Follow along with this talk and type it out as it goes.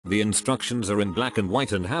The instructions are in black and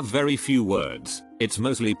white and have very few words. It's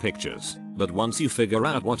mostly pictures, but once you figure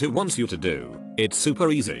out what it wants you to do, it's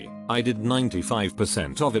super easy. I did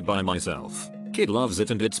 95% of it by myself. Kid loves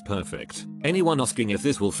it and it's perfect. Anyone asking if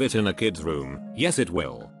this will fit in a kid's room? Yes it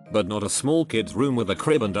will, but not a small kid's room with a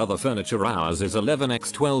crib and other furniture. Ours is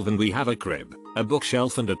 11x12 and we have a crib, a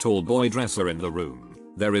bookshelf and a tall boy dresser in the room.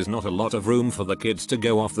 There is not a lot of room for the kids to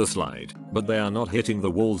go off the slide, but they are not hitting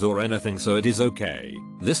the walls or anything, so it is okay.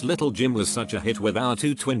 This little gym was such a hit with our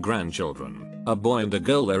 2 twin grandchildren, a boy and a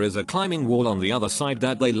girl. There is a climbing wall on the other side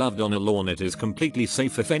that they loved. On a lawn it is completely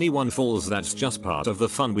safe if anyone falls, that's just part of the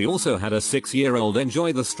fun. We also had a 6-year-old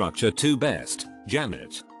enjoy the structure too. Best,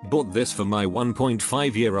 Janet. Bought this for my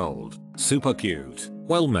 1.5-year-old. Super cute.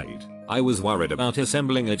 Well made. I was worried about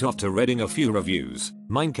assembling it after reading a few reviews.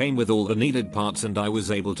 Mine came with all the needed parts and I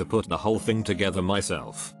was able to put the whole thing together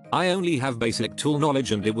myself. I only have basic tool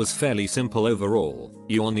knowledge and it was fairly simple overall.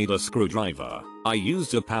 You'll need a screwdriver. I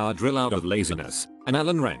used a power drill out of laziness, an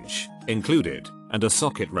Allen wrench included, and a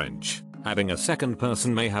socket wrench. Having a second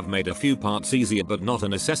person may have made a few parts easier but not a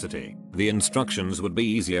necessity. The instructions would be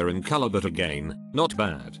easier in color but again, not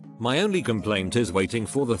bad. My only complaint is waiting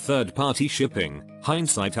for the third-party shipping.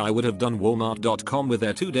 Hindsight, I would have done walmart.com with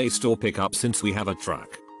their 2-day store pickup since we have a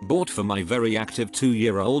truck. Bought for my very active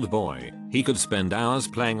 2-year-old boy. He could spend hours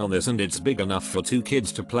playing on this and it's big enough for 2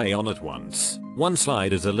 kids to play on at once. One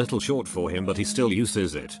slide is a little short for him but he still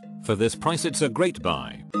uses it. For this price it's a great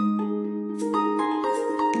buy.